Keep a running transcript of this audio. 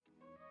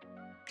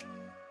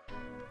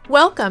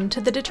Welcome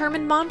to the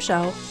Determined Mom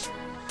Show,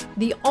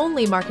 the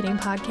only marketing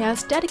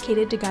podcast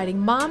dedicated to guiding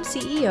mom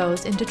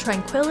CEOs into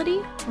tranquility,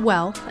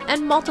 wealth,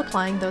 and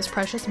multiplying those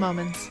precious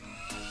moments.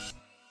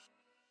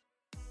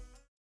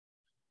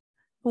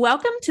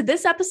 Welcome to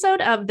this episode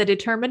of the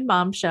Determined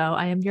Mom Show.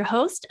 I am your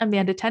host,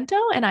 Amanda Tento,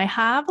 and I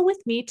have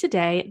with me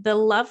today the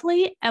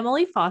lovely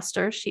Emily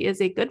Foster. She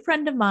is a good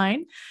friend of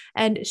mine,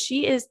 and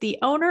she is the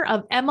owner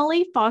of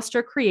Emily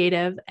Foster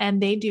Creative,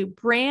 and they do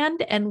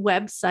brand and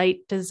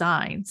website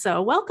design.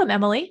 So welcome,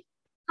 Emily.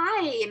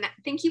 Hi, and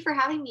thank you for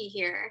having me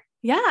here.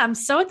 Yeah, I'm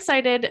so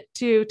excited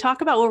to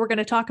talk about what we're going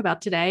to talk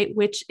about today,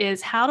 which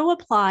is how to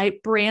apply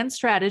brand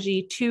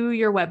strategy to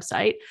your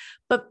website.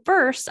 But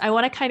first, I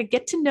want to kind of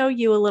get to know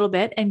you a little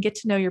bit and get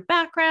to know your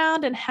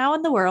background and how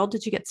in the world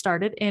did you get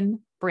started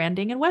in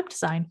branding and web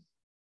design?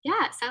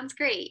 Yeah, sounds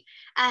great.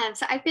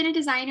 So I've been a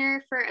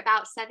designer for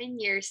about 7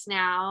 years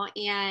now,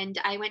 and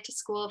I went to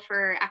school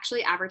for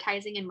actually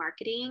advertising and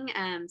marketing.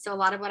 So a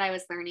lot of what I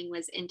was learning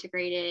was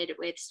integrated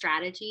with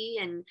strategy,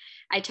 and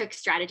I took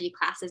strategy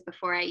classes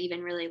before I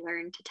even really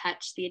learned to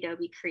touch the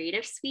Adobe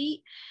Creative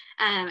Suite.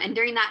 And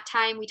during that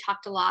time, we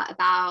talked a lot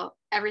about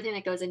everything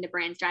that goes into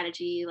brand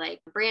strategy, like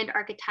brand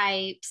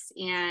archetypes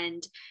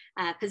and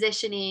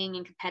positioning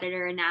and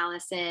competitor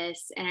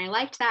analysis. And I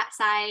liked that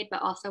side,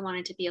 but also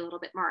wanted to be a little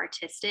bit more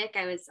artistic.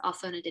 I was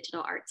also in a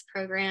digital arts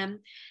program.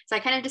 So I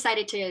kind of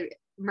decided to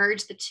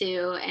merge the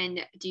two and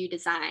do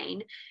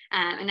design.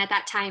 And at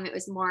that time, it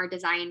was more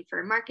design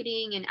for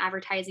marketing and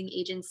advertising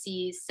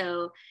agencies.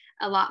 So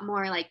a lot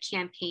more like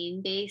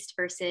campaign based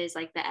versus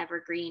like the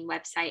evergreen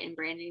website and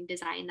branding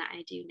design that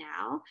I do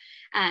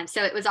now.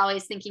 So it was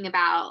always thinking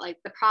about like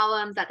the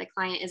problems that the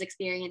client is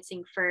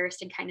experiencing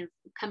first and kind of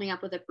coming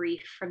up with a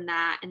brief from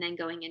that and then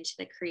going into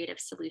the creative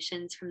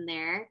solutions from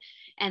there.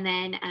 And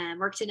then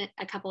worked in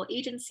a couple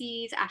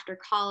agencies after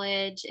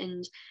college,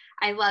 and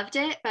I loved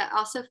it, but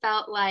also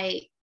felt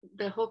like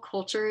the whole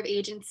culture of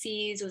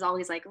agencies was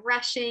always like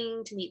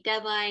rushing to meet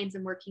deadlines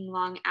and working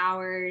long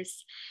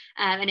hours.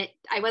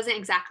 I wasn't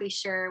exactly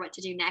sure what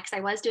to do next.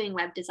 I was doing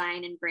web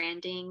design and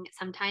branding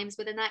sometimes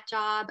within that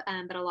job,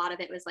 but a lot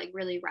of it was like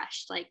really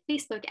rushed, like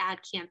Facebook ad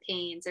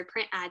campaigns or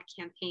print ad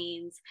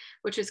campaigns,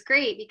 which was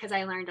great because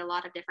I learned a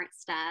lot of different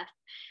stuff.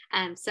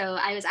 So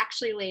I was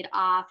actually laid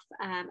off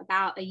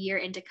about a year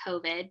into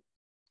COVID,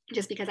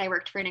 just because I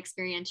worked for an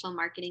experiential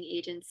marketing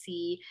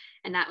agency,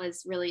 and that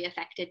was really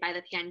affected by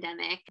the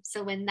pandemic.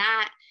 So when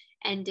that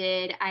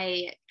ended,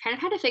 I kind of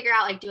had to figure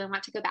out, like, do I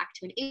want to go back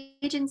to an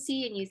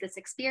agency and use this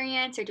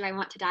experience, or do I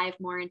want to dive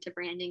more into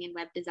branding and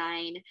web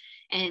design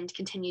and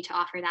continue to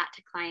offer that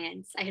to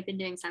clients? I had been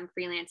doing some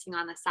freelancing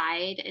on the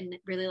side and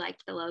really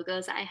liked the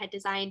logos I had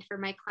designed for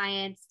my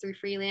clients through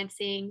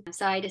freelancing.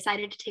 So I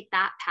decided to take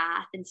that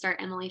path and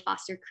start Emily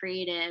Foster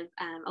Creative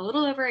a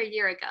little over a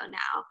year ago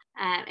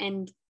now.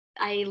 And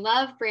I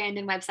love brand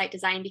and website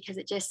design because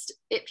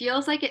it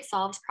feels like it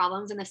solves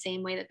problems in the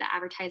same way that the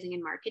advertising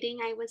and marketing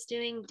I was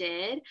doing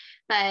did.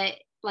 But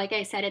like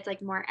I said, it's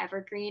like more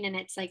evergreen, and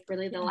it's like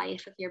really the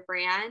life of your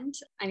brand.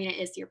 I mean, it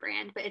is your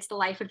brand, but it's the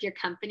life of your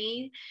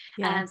company.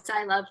 Yeah. So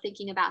I love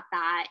thinking about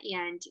that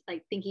and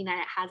like thinking that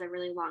it has a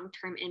really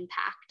long-term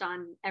impact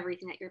on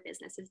everything that your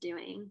business is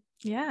doing.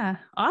 Yeah.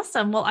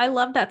 Awesome. Well, I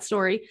love that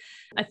story.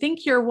 I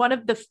think you're one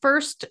of the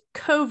first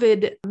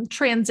COVID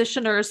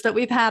transitioners that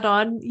we've had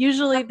on.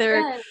 Usually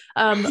they're,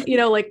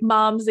 like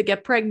moms that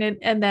get pregnant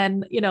and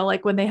then,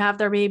 like when they have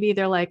their baby,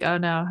 they're like, oh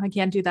no, I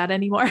can't do that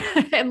anymore.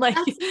 And like,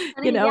 That's so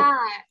funny, yeah.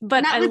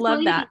 but I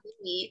love that.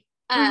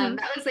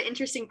 That was the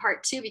interesting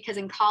part too, because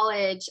in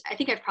college, I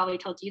think I've probably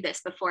told you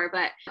this before,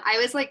 but I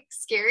was like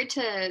scared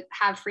to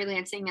have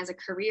freelancing as a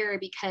career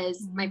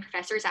because my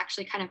professors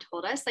actually kind of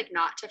told us like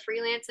not to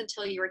freelance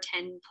until you were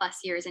 10 plus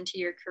years into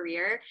your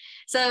career.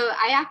 So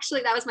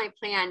that was my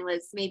plan,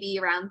 was maybe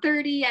around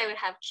 30, I would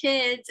have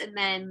kids and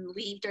then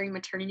leave during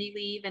maternity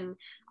leave. And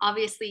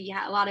obviously,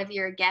 a lot of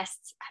your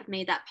guests have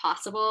made that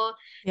possible.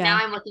 Yeah. Now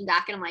I'm looking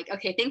back and I'm like,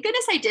 okay, thank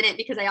goodness I didn't,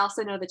 because I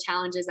also know the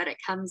challenges that it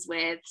comes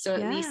with. So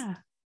at least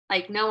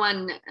like no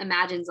one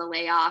imagines a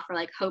layoff or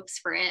like hopes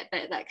for it,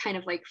 but that kind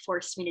of like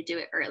forced me to do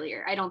it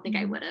earlier. I don't think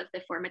I would have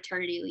before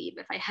maternity leave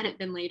if I hadn't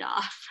been laid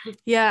off.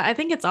 Yeah, I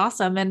think it's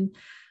awesome. And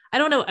I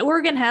don't know,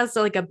 Oregon has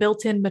like a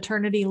built-in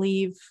maternity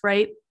leave,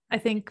 right? I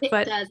think,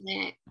 but it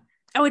doesn't.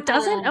 Oh, it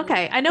doesn't?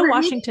 Okay. I know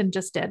Washington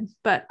just did,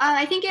 but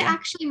I think it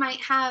actually might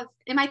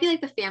be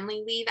like the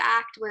Family Leave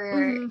Act,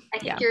 where I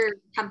think your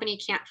company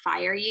can't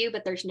fire you,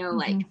 but there's no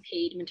like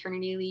paid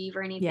maternity leave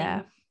or anything.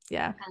 Yeah.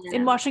 Yeah.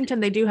 In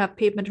Washington, they do have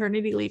paid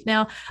maternity leave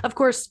now. Of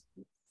course,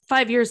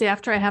 5 years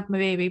after I have my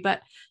baby,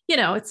 but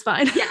it's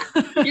fine. Yeah.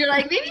 You're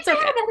like, maybe if I have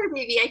another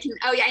baby, I can,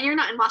 and you're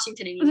not in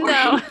Washington anymore.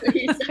 No.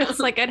 It's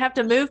like, I'd have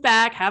to move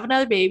back, have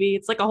another baby.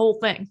 It's like a whole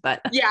thing, but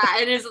yeah.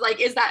 It is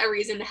like, is that a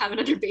reason to have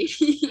another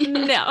baby?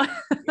 No,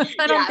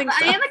 I don't think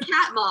so. I am a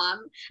cat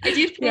mom. I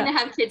do plan to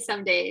have kids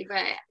someday,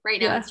 but right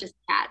now it's just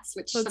cats,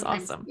 which That's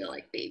sometimes awesome. feel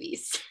like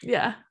babies.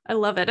 Yeah. I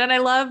love it. And I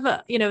love,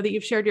 that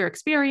you've shared your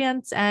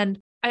experience, and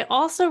I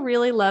also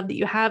really love that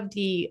you have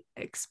the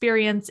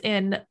experience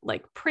in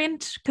like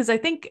print, because I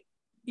think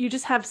you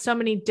just have so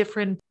many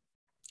different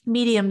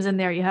mediums in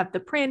there. You have the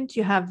print,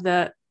 you have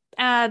the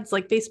ads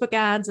like Facebook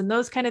ads and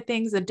those kind of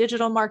things, the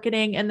digital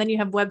marketing, and then you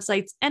have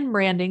websites and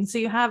branding. So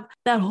you have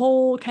that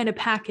whole kind of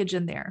package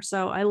in there.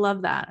 So I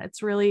love that.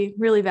 It's really,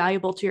 really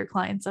valuable to your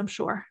clients, I'm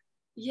sure.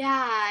 Yeah,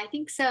 I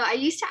think so. I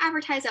used to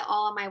advertise it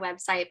all on my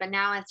website, but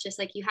now it's just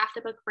like you have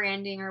to book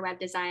branding or web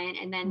design,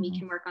 and then we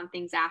can work on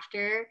things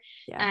after.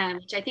 Yeah.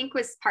 Which I think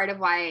was part of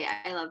why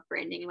I love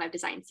branding and web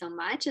design so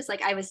much. Is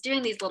like I was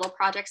doing these little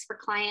projects for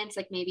clients,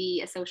 like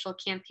maybe a social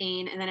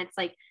campaign, and then it's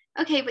like,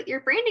 okay, but your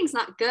branding's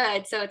not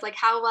good. So it's like,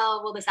 how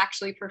well will this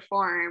actually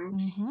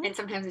perform? And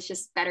sometimes it's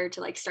just better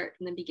to like start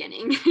from the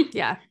beginning.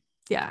 Yeah.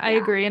 Yeah, I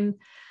agree. And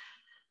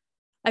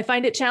I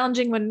find it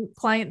challenging when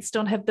clients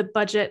don't have the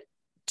budget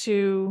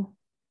to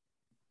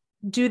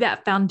do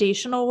that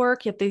foundational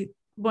work, yet they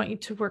want you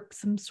to work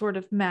some sort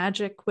of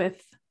magic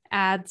with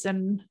ads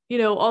and, you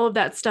know, all of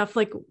that stuff.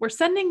 Like we're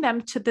sending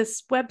them to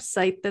this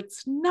website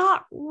that's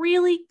not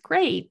really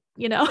great,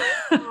 you know,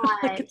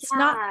 like it's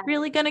not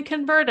really going to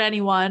convert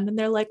anyone. And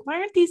they're like, why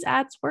aren't these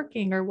ads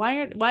working? Or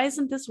why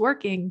isn't this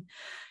working?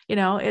 You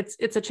know, it's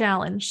a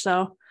challenge.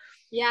 So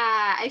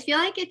yeah, I feel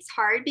like it's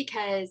hard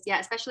because,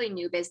 yeah, especially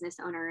new business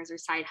owners or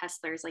side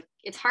hustlers, like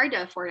it's hard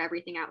to afford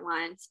everything at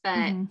once.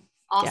 But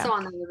also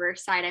on the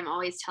reverse side, I'm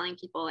always telling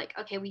people like,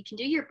 okay, we can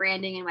do your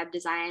branding and web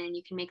design and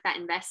you can make that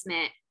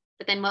investment,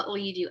 but then what will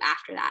you do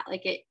after that?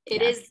 Like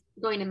it is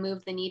going to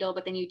move the needle,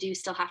 but then you do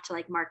still have to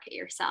like market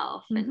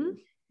yourself and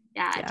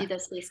do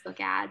those Facebook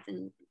ads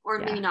or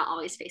maybe not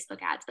always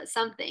Facebook ads, but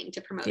something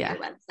to promote your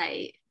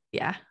website.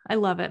 Yeah, I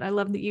love it. I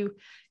love that you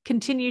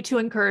continue to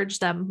encourage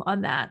them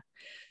on that.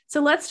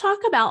 So let's talk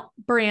about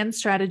brand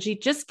strategy.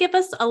 Just give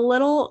us a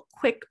little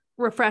quick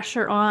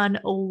refresher on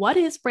what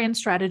is brand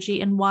strategy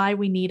and why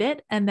we need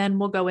it. And then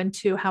we'll go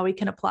into how we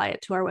can apply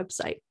it to our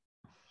website.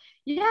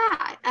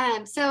 Yeah.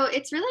 So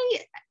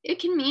it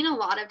can mean a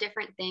lot of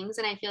different things.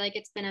 And I feel like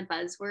it's been a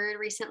buzzword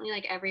recently.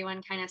 Like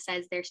everyone kind of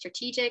says they're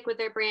strategic with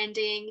their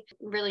branding.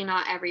 Really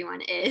not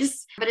everyone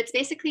is, but it's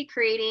basically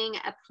creating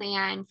a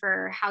plan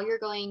for how you're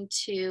going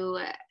to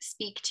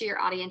speak to your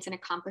audience and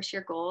accomplish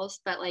your goals,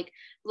 but like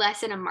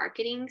less in a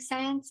marketing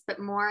sense, but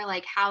more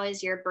like how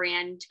is your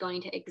brand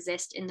going to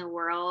exist in the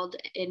world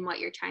in what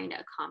you're trying to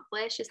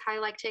accomplish is how I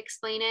like to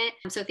explain it.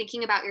 So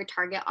thinking about your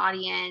target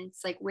audience,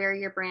 like where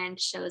your brand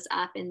shows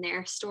up in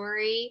their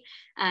story.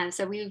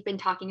 So we've been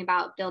talking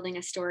about building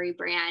a story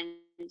brand,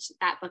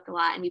 that book a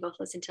lot, and we both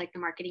listen to like the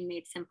Marketing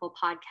Made Simple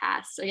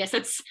podcast. So I guess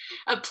that's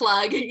a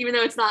plug, even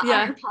though it's not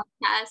our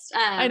podcast.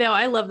 I know,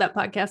 I love that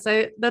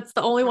podcast. That's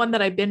the only one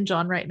that I binge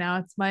on right now.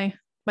 It's my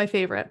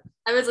favorite.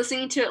 I was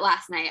listening to it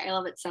last night. I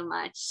love it so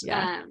much.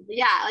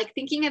 Like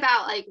thinking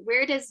about like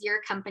where does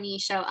your company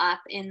show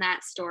up in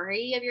that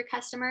story of your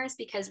customers?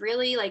 Because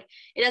really like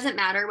it doesn't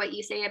matter what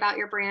you say about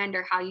your brand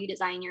or how you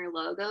design your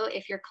logo.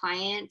 If your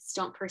clients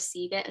don't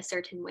perceive it a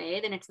certain way,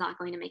 then it's not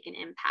going to make an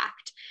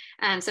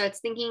impact. So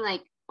it's thinking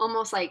like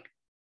almost like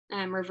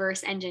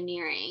reverse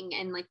engineering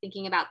and like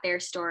thinking about their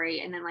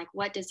story and then like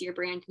what does your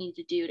brand need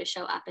to do to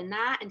show up in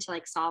that and to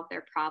like solve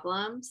their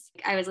problems.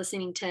 I was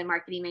listening to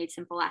Marketing Made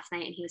Simple last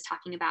night and he was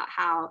talking about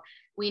how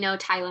we know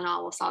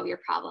Tylenol will solve your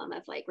problem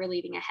of like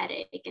relieving a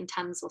headache and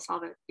Tums will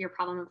solve your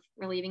problem of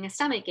relieving a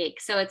stomach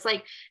ache. So it's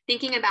like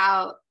thinking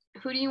about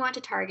who do you want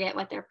to target,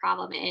 what their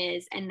problem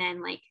is, and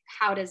then like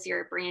how does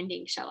your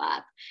branding show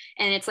up.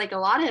 And it's like a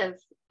lot of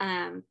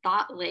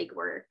thought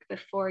legwork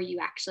before you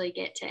actually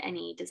get to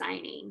any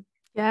designing.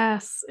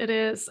 Yes, it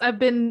is. I've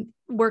been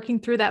working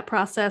through that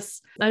process,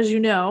 as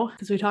you know,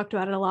 because we talked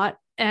about it a lot.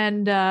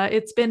 And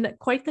it's been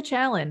quite the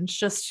challenge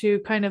just to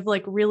kind of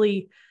like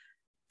really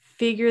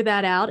figure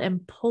that out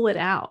and pull it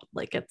out.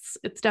 Like it's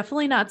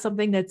definitely not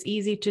something that's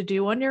easy to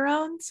do on your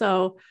own.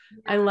 So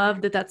I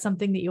love that that's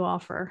something that you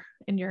offer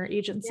in your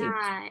agency.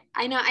 Yeah,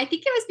 I know. I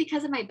think it was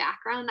because of my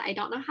background. I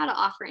don't know how to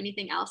offer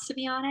anything else, to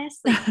be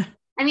honest. Like,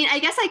 I mean, I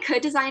guess I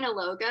could design a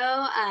logo,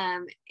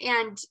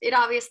 and it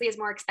obviously is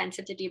more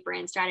expensive to do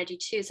brand strategy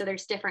too. So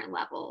there's different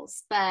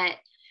levels, but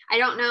I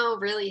don't know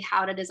really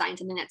how to design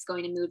something that's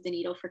going to move the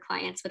needle for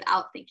clients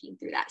without thinking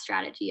through that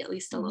strategy at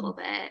least a little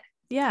bit.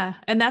 Yeah.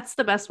 And that's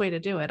the best way to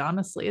do it.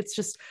 Honestly, it's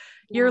just,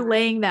 you're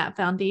laying that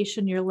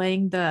foundation, you're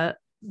laying the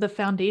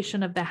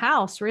foundation of the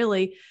house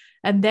really,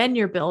 and then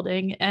you're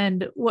building.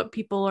 And what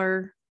people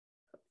are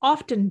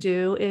often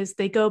do is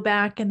they go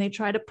back and they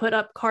try to put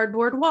up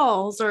cardboard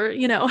walls or,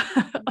 you know,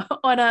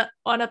 on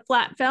a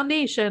flat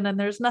foundation and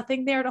there's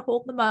nothing there to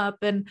hold them up.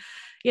 And,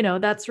 you know,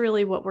 that's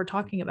really what we're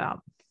talking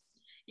about.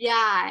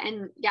 Yeah.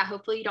 And yeah,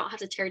 hopefully you don't have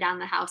to tear down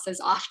the house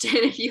as often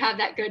if you have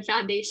that good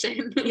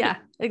foundation. Yeah,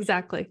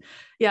 exactly.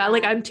 Yeah.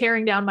 Like I'm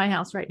tearing down my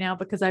house right now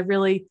because I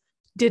really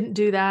didn't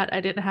do that.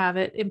 I didn't have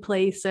it in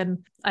place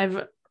and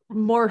I've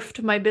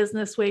morphed my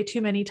business way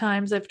too many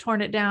times. I've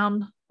torn it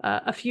down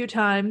a few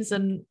times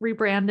and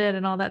rebranded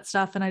and all that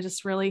stuff. And I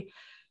just really,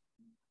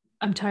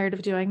 I'm tired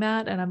of doing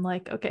that. And I'm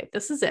like, okay,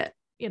 this is it,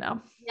 you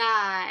know?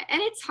 Yeah.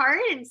 And it's hard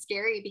and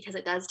scary because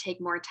it does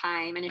take more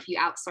time. And if you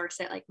outsource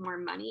it, like more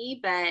money,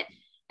 but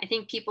I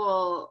think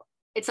people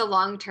it's a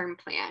long-term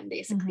plan,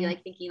 basically, Mhm.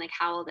 like thinking like,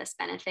 how will this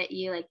benefit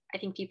you? Like, I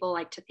think people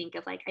like to think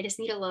of like, I just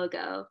need a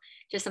logo,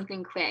 just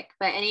something quick,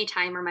 but any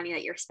time or money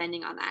that you're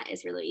spending on that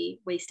is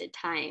really wasted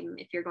time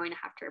if you're going to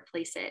have to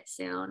replace it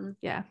soon.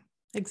 Yeah,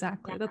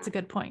 exactly. Yeah. That's a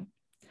good point.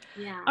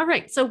 Yeah. All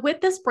right. So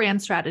with this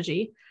brand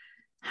strategy,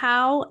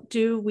 how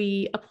do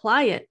we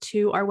apply it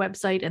to our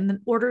website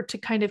in order to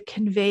kind of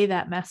convey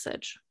that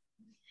message?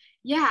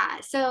 Yeah,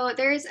 so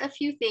there's a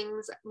few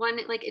things. One,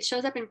 like it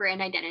shows up in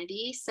brand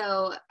identity.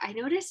 So I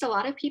noticed a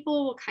lot of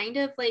people will kind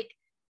of like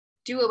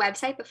do a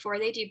website before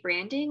they do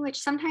branding,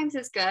 which sometimes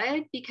is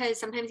good because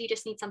sometimes you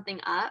just need something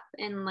up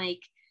and like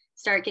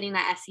start getting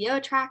that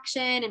SEO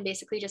traction and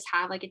basically just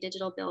have like a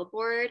digital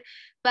billboard.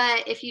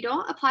 But if you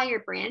don't apply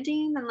your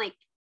branding, then like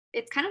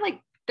it's kind of like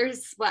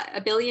there's what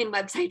a billion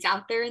websites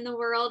out there in the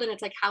world, and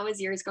it's like how is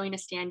yours going to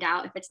stand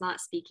out if it's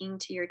not speaking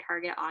to your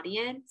target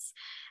audience?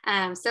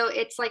 So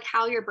it's like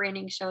how your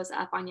branding shows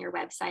up on your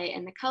website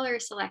and the color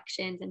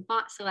selections and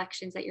font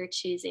selections that you're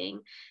choosing.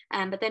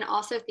 But then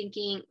also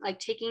thinking like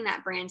taking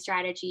that brand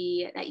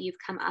strategy that you've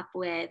come up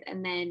with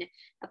and then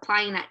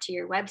applying that to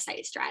your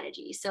website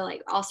strategy. So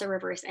like also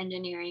reverse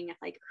engineering of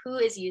like who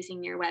is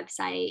using your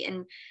website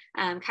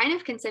and kind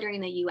of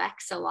considering the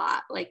UX a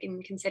lot, like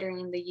in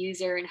considering the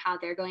user and how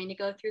they're going to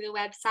go through the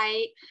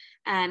website.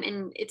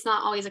 And it's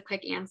not always a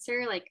quick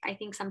answer. Like I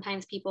think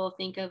sometimes people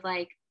think of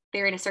like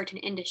they're in a certain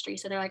industry.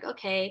 So they're like,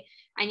 okay,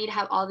 I need to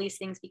have all these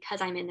things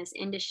because I'm in this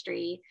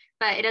industry.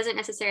 But it doesn't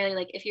necessarily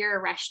like if you're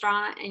a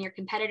restaurant and your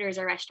competitors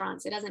are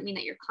restaurants, it doesn't mean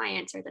that your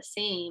clients are the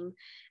same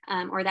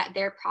or that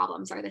their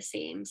problems are the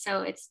same.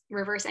 So it's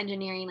reverse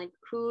engineering like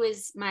who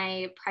is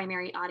my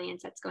primary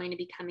audience that's going to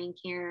be coming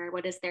here?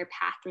 What does their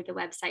path through the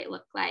website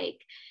look like?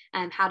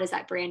 How does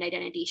that brand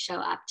identity show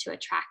up to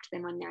attract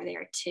them when they're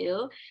there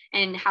too?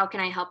 And how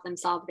can I help them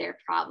solve their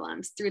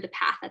problems through the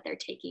path that they're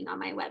taking on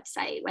my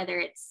website, whether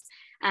it's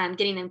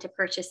getting them to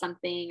purchase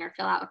something or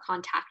fill out a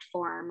contact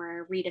form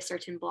or read a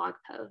certain blog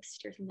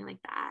post or something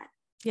like that.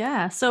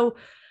 Yeah. So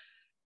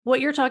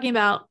what you're talking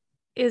about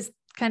is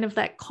kind of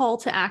that call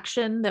to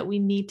action that we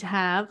need to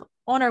have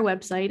on our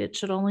website. It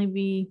should only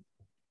be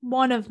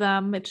one of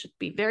them. It should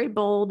be very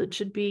bold. It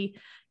should be,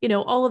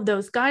 all of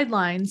those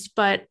guidelines.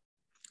 But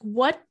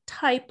what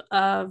type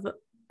of,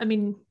 I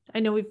mean, I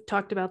know we've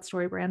talked about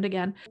StoryBrand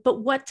again,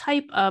 but what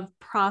type of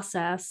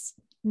process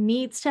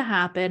needs to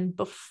happen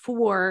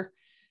before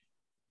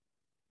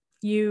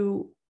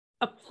you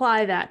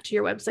apply that to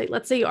your website?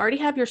 Let's say you already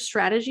have your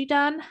strategy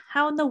done.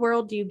 How in the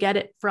world do you get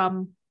it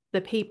from the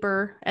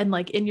paper and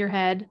like in your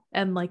head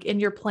and like in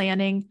your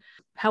planning,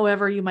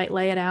 however you might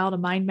lay it out, a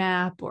mind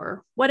map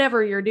or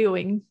whatever you're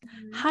doing?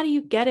 Mm-hmm. How do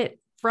you get it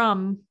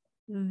from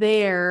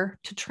there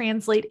to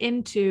translate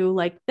into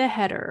like the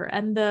header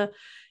and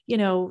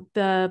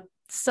the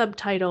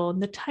subtitle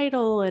and the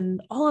title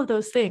and all of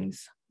those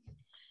things?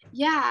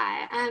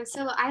 Yeah.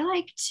 So I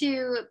like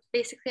to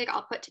basically, like,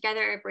 I'll put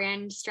together a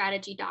brand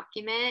strategy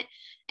document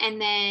and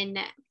then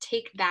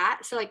take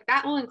that. So, like,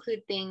 that will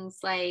include things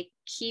like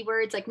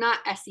keywords, like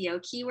not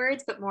SEO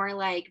keywords, but more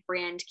like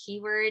brand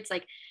keywords,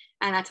 like,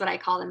 and that's what I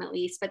call them at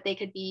least, but they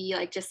could be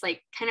like just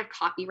like kind of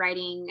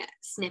copywriting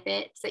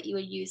snippets that you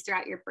would use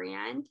throughout your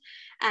brand.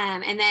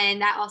 And then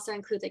that also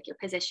includes like your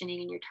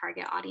positioning and your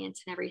target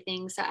audience and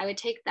everything. So I would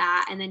take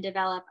that and then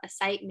develop a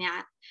site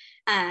map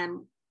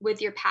with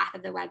your path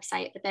of the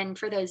website. But then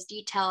for those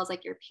details,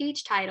 like your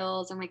page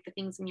titles and like the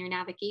things in your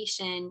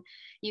navigation,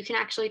 you can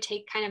actually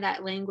take kind of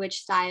that language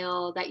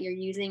style that you're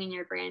using in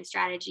your brand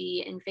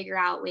strategy and figure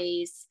out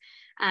ways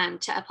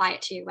to apply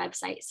it to your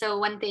website. So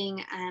one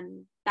thing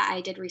that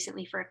I did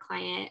recently for a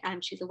client,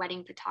 she's a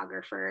wedding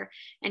photographer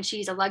and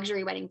she's a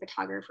luxury wedding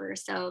photographer.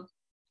 So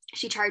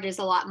she charges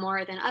a lot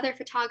more than other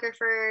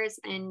photographers,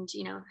 and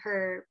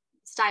her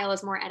style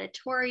is more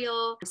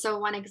editorial. So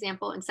one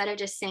example, instead of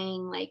just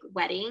saying like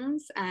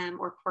weddings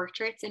or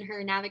portraits in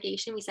her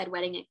navigation, we said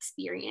wedding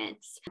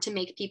experience to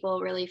make people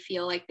really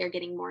feel like they're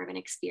getting more of an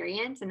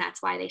experience, and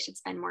that's why they should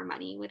spend more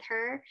money with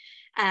her.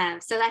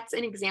 So that's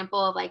an example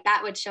of like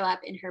that would show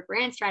up in her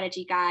brand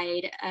strategy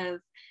guide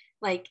of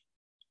like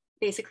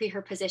basically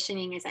her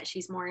positioning is that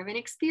she's more of an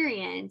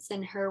experience,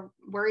 and her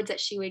words that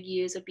she would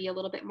use would be a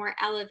little bit more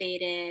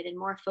elevated and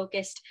more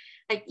focused,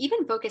 like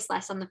even focused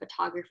less on the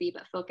photography,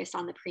 but focused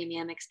on the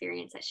premium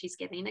experience that she's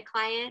giving to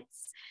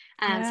clients.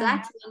 So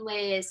that's one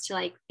way, is to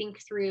like think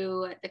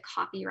through the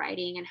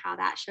copywriting and how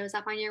that shows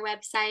up on your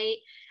website.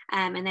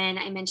 And then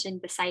I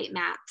mentioned the site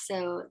map.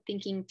 So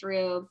thinking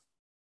through,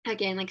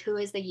 again, like who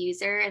is the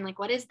user and like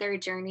what is their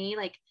journey?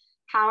 Like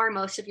how are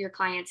most of your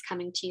clients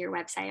coming to your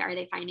website? Are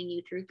they finding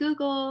you through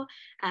Google,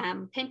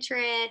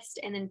 Pinterest?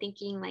 And then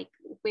thinking like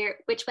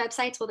which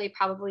websites will they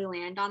probably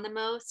land on the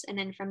most? And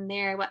then from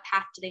there, what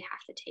path do they have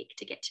to take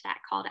to get to that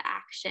call to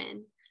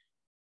action?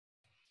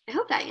 I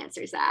hope that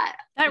answers that.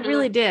 That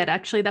really did.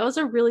 Actually, that was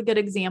a really good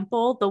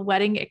example. The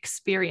wedding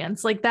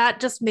experience, like that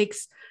just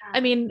makes, I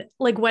mean,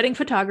 like wedding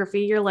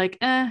photography, you're like,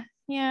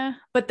 yeah.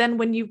 But then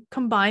when you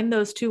combine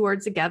those two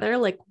words together,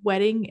 like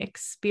wedding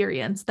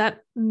experience,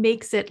 that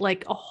makes it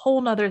like a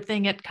whole nother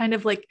thing. It kind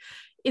of like,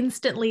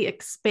 instantly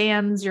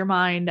expands your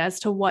mind as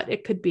to what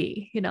it could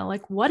be,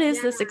 like what is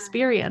Yeah. this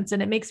experience?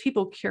 And it makes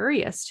people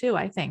curious too,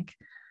 I think.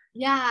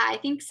 Yeah, I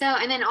think so.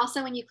 And then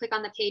also when you click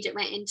on the page, it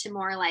went into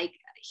more like,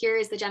 here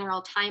is the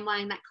general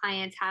timeline that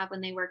clients have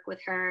when they work with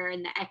her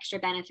and the extra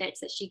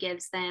benefits that she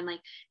gives them. Like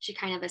she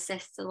kind of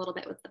assists a little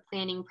bit with the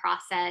planning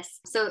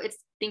process. So it's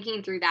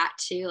thinking through that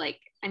too. Like,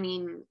 I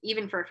mean,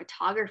 even for a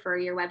photographer,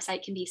 your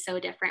website can be so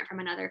different from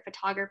another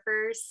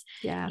photographer's.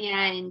 Yeah.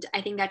 And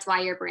I think that's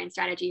why your brand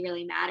strategy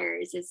really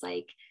matters is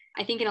like,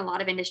 I think in a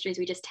lot of industries,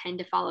 we just tend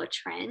to follow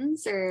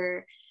trends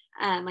or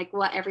like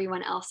what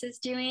everyone else is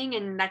doing,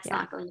 and that's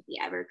not going to be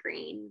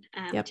evergreen,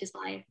 which is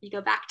why you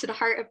go back to the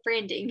heart of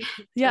branding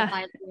to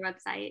apply to your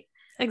website.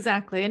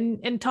 Exactly.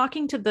 And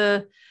talking to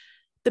the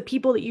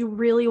people that you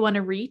really want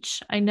to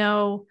reach. I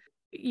know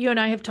you and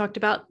I have talked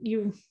about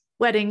the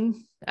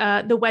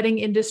wedding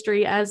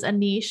industry as a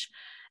niche,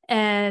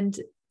 and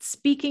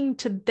speaking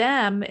to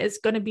them is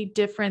going to be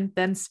different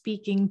than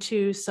speaking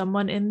to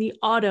someone in the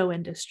auto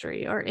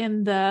industry or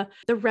in the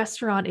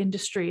restaurant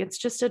industry. It's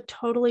just a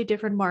totally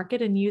different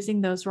market, and using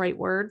those right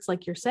words,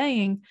 like you're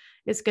saying,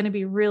 is going to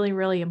be really,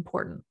 really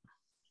important.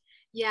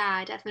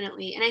 Yeah,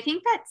 definitely. And I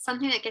think that's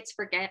something that gets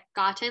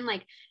forgotten.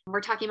 Like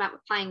we're talking about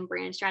applying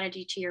brand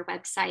strategy to your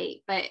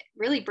website, but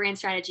really brand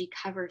strategy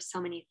covers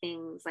so many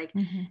things. Like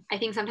I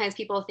think sometimes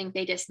people think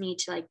they just need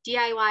to like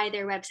DIY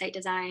their website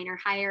design or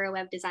hire a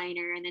web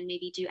designer and then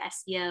maybe do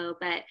SEO,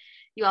 but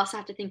you also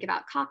have to think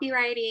about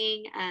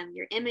copywriting,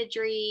 your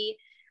imagery.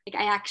 Like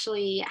I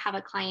actually have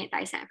a client that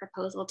I sent a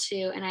proposal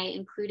to, and I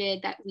included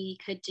that we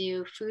could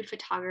do food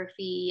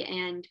photography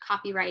and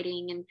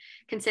copywriting and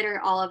consider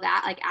all of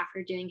that like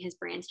after doing his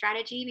brand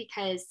strategy,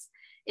 because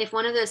if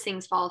one of those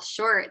things falls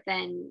short,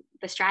 then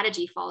the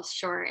strategy falls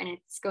short and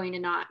it's going to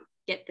not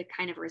get the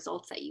kind of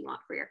results that you want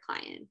for your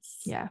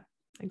clients. Yeah,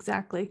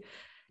 exactly.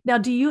 Now,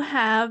 do you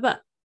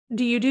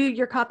do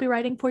your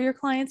copywriting for your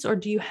clients, or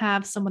do you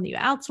have someone that you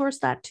outsource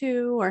that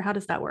to, or how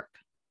does that work?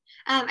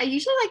 I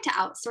usually like to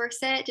outsource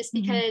it just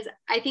because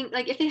I think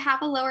like if they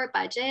have a lower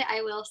budget,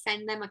 I will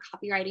send them a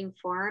copywriting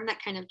form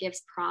that kind of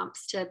gives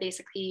prompts to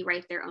basically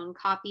write their own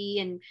copy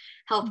and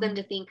help them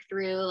to think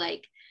through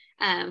like,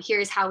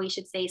 here's how we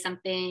should say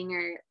something.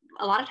 Or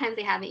a lot of times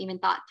they haven't even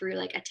thought through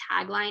like a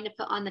tagline to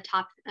put on the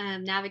top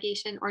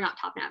navigation, or not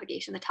top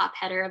navigation, the top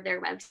header of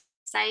their website.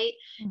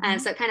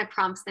 So it kind of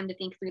prompts them to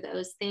think through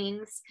those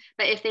things.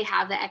 But if they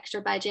have the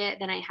extra budget,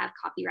 then I have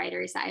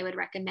copywriters that I would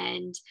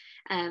recommend,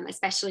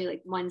 especially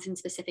like ones in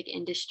specific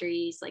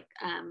industries like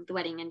the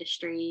wedding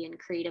industry and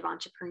creative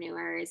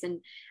entrepreneurs.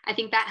 And I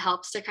think that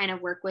helps to kind of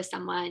work with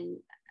someone,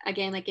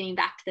 again, like getting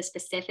back to the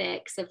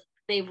specifics of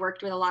they've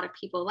worked with a lot of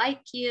people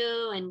like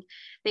you and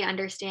they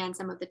understand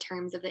some of the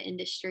terms of the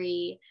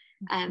industry.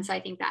 So I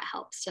think that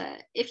helps to,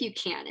 if you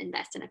can,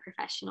 invest in a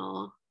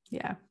professional.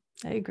 Yeah,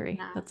 I agree.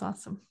 Yeah. That's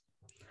awesome.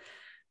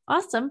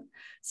 Awesome.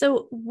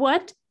 So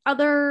what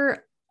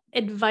other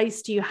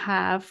advice do you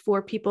have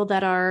for people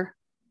that are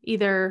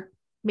either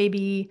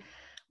maybe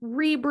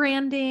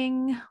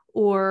rebranding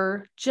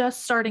or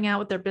just starting out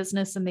with their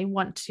business and they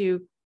want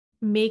to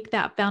make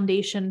that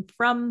foundation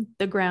from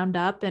the ground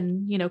up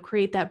and,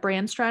 create that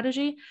brand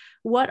strategy?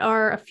 What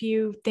are a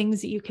few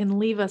things that you can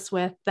leave us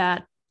with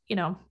that,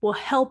 will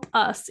help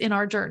us in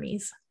our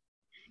journeys?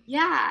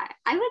 Yeah,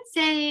 I would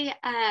say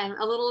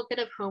a little bit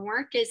of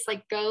homework is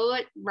like go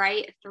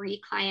write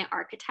 3 client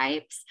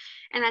archetypes.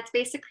 And that's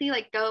basically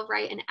like go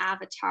write an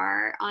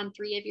avatar on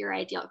 3 of your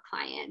ideal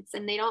clients.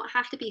 And they don't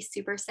have to be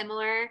super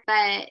similar,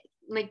 but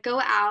like go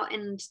out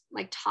and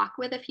like talk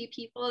with a few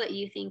people that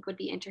you think would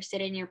be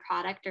interested in your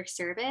product or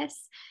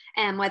service.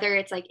 And whether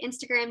it's like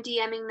Instagram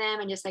DMing them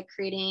and just like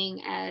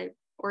creating a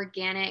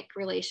organic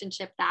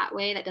relationship that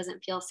way that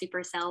doesn't feel super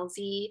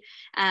salesy,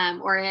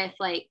 or if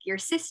like your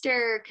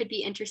sister could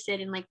be interested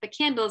in like the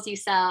candles you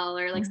sell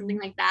or like something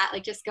like that,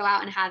 like just go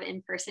out and have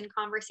in-person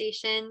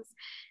conversations,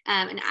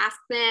 and ask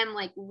them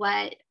like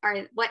what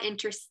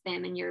interests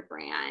them in your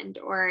brand,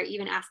 or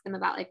even ask them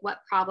about like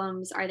what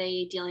problems are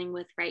they dealing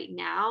with right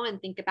now,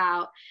 and think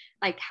about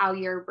like how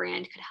your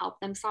brand could help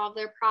them solve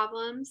their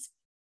problems.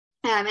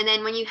 And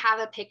then when you have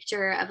a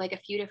picture of like a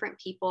few different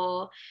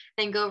people,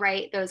 then go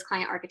write those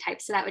client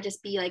archetypes. So that would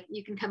just be like,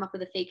 you can come up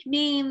with a fake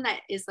name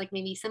that is like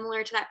maybe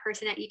similar to that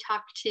person that you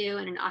talked to,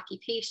 and an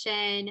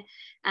occupation,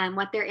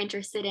 what they're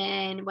interested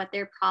in, what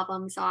their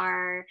problems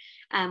are,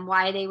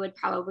 why they would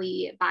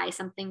probably buy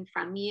something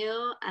from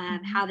you,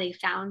 how they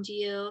found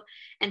you,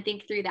 and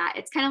think through that.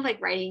 It's kind of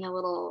like writing a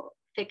little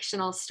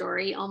fictional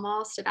story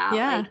almost about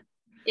like,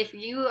 if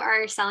you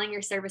are selling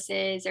your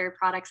services or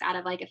products out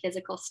of like a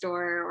physical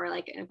store or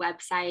like a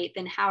website,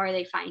 then how are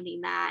they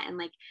finding that? And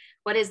like,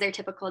 what does their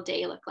typical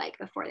day look like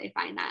before they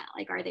find that?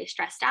 Like, are they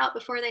stressed out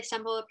before they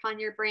stumble upon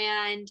your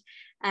brand?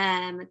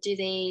 Do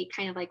they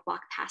kind of like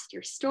walk past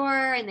your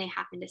store and they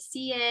happen to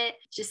see it?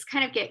 Just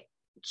kind of get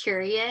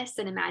curious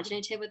and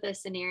imaginative with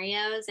those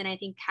scenarios. And I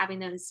think having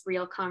those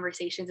real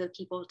conversations with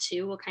people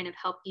too will kind of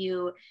help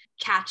you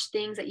catch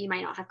things that you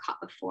might not have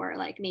caught before,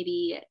 like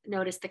maybe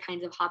notice the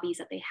kinds of hobbies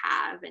that they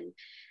have, and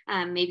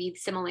maybe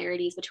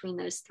similarities between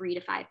those 3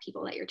 to 5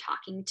 people that you're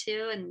talking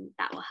to, and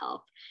that will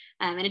help.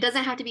 And it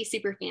doesn't have to be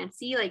super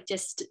fancy, like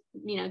just,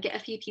 get a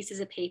few pieces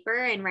of paper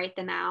and write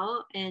them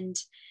out. And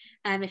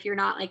if you're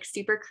not like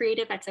super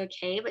creative, that's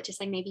okay, but just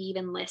like maybe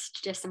even list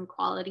just some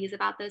qualities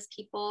about those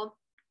people.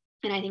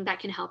 And I think that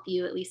can help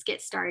you at least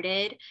get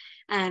started,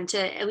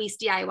 to at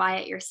least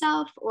DIY it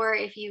yourself. Or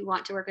if you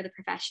want to work with a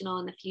professional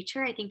in the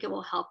future, I think it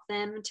will help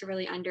them to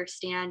really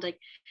understand, like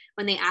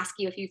when they ask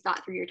you if you've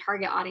thought through your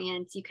target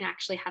audience, you can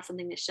actually have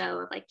something to show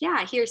of like,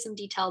 yeah, here's some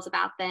details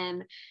about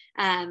them.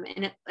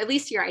 And at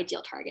least your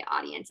ideal target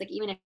audience, like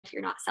even if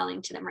you're not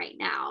selling to them right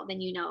now, then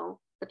you know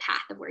the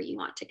path of where you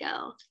want to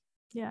go.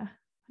 Yeah.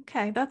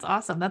 Okay. That's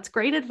awesome. That's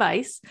great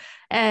advice.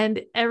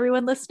 And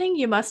everyone listening,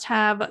 you must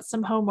have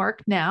some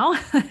homework now.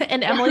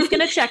 And Emily's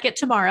going to check it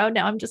tomorrow.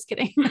 No, I'm just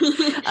kidding.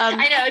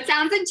 I know it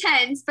sounds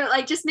intense, but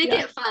like, just make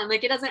it fun.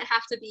 Like it doesn't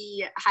have to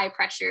be high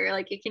pressure.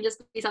 Like it can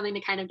just be something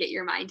to kind of get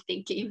your mind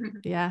thinking.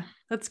 Yeah,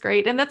 that's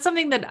great. And that's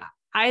something that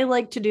I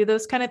like to do,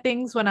 those kind of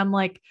things when I'm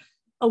like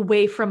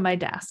away from my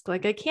desk.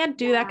 Like I can't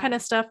do that kind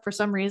of stuff for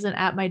some reason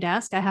at my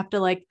desk. I have to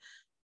like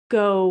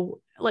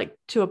go like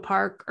to a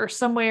park or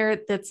somewhere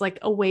that's like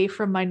away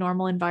from my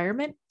normal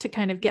environment to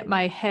kind of get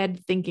my head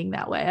thinking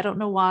that way. I don't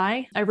know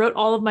why. I wrote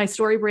all of my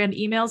StoryBrand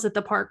emails at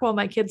the park while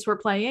my kids were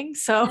playing.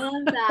 So I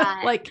love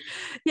that. like,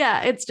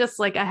 yeah, it's just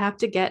like, I have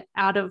to get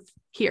out of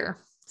here.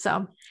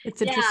 So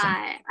it's interesting.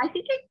 Yeah, I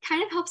think it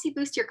kind of helps you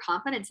boost your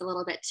confidence a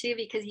little bit too,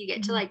 because you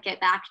get to like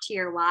get back to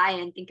your why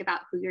and think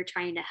about who you're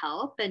trying to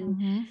help.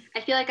 And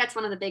I feel like that's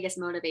one of the biggest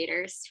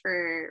motivators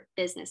for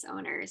business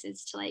owners,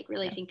 is to like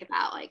really think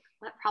about like,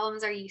 what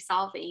problems are you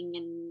solving,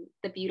 and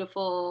the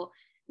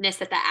beautifulness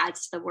that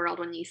adds to the world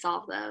when you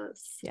solve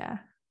those. Yeah,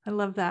 I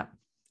love that.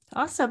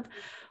 Awesome.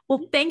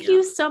 Well, thank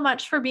you so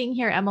much for being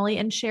here, Emily,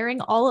 and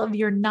sharing all of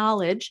your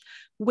knowledge.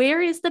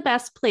 Where is the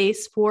best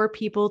place for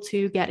people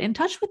to get in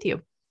touch with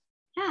you?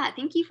 Yeah,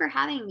 thank you for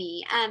having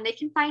me. They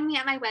can find me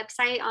at my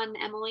website on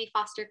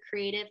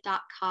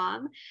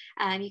emilyfostercreative.com.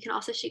 You can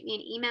also shoot me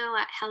an email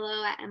at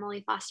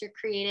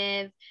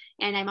hello@emilyfostercreative.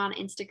 And I'm on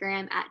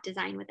Instagram at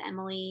Design with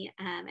Emily,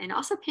 and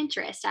also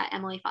Pinterest at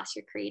Emily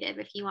Foster Creative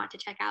if you want to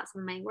check out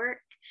some of my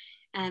work.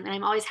 And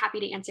I'm always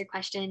happy to answer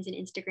questions in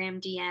Instagram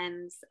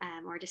DMs,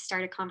 or just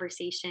start a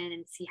conversation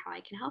and see how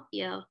I can help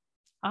you.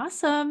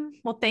 Awesome.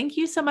 Well, thank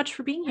you so much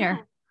for being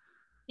here.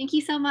 Thank you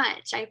so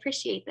much. I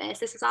appreciate this.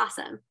 This was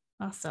awesome.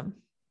 Awesome.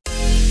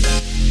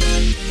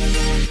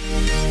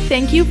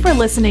 Thank you for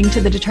listening to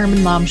the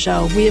Determined Mom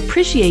Show. We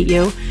appreciate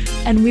you,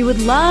 and we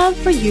would love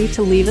for you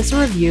to leave us a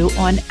review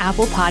on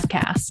Apple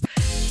Podcasts.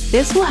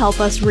 This will help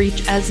us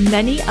reach as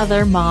many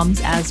other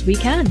moms as we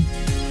can.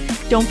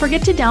 Don't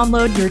forget to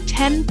download your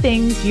 10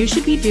 things you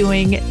should be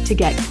doing to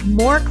get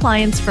more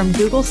clients from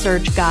Google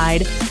Search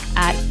Guide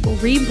at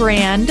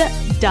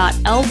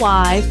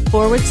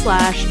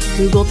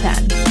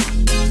rebrand.ly/Google10.